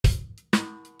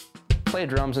Played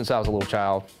drums since I was a little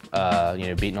child, you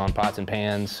know, beating on pots and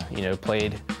pans, you know,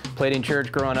 played in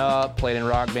church growing up, played in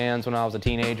rock bands when I was a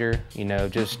teenager, you know,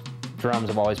 just drums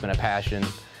have always been a passion,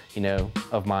 you know,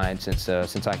 of mine since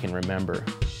I can remember.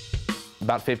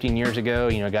 About 15 years ago,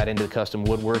 you know, I got into custom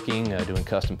woodworking, doing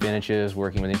custom finishes,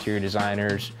 working with interior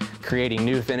designers, creating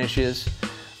new finishes.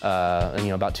 And, you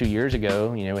know, about 2 years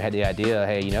ago, you know, we had the idea,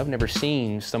 hey, you know, I've never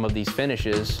seen some of these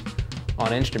finishes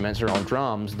on instruments or on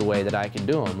drums the way that I can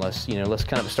do them. Let's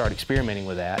kind of start experimenting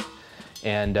with that.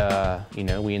 And, you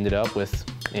know, we ended up with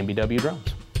MBW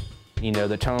drums. You know,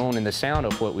 the tone and the sound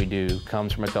of what we do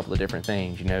comes from a couple of different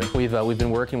things, you know. We've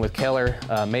been working with Keller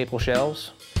maple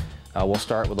shells. We'll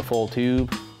start with a full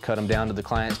tube, cut them down to the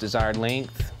client's desired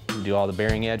length, do all the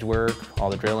bearing edge work,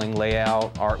 all the drilling,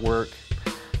 layout, artwork,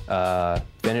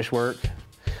 finish work.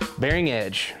 Bearing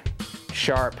edge,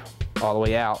 sharp all the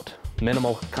way out,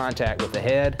 minimal contact with the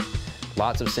head,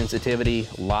 lots of sensitivity,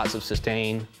 lots of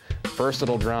sustain,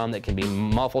 versatile drum that can be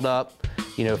muffled up,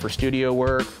 you know, for studio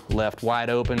work, left wide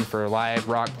open for live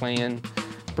rock playing,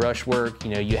 brush work.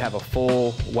 You know, you have a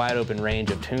full wide open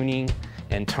range of tuning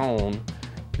and tone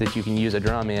that you can use a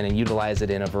drum in and utilize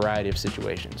it in a variety of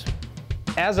situations.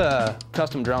 As a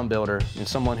custom drum builder and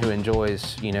someone who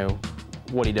enjoys, you know,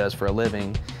 what he does for a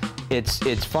living,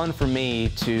 it's fun for me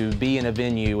to be in a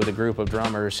venue with a group of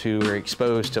drummers who are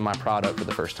exposed to my product for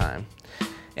the first time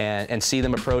and see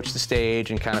them approach the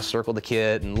stage and kind of circle the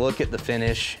kit and look at the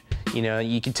finish. You know,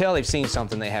 you can tell they've seen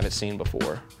something they haven't seen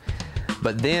before.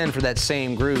 But then for that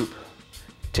same group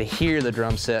to hear the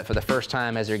drum set for the first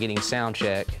time as they're getting sound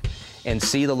check and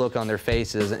see the look on their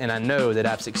faces, and I know that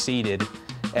I've succeeded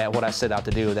at what I set out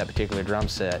to do with that particular drum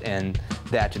set, and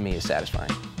that to me is satisfying.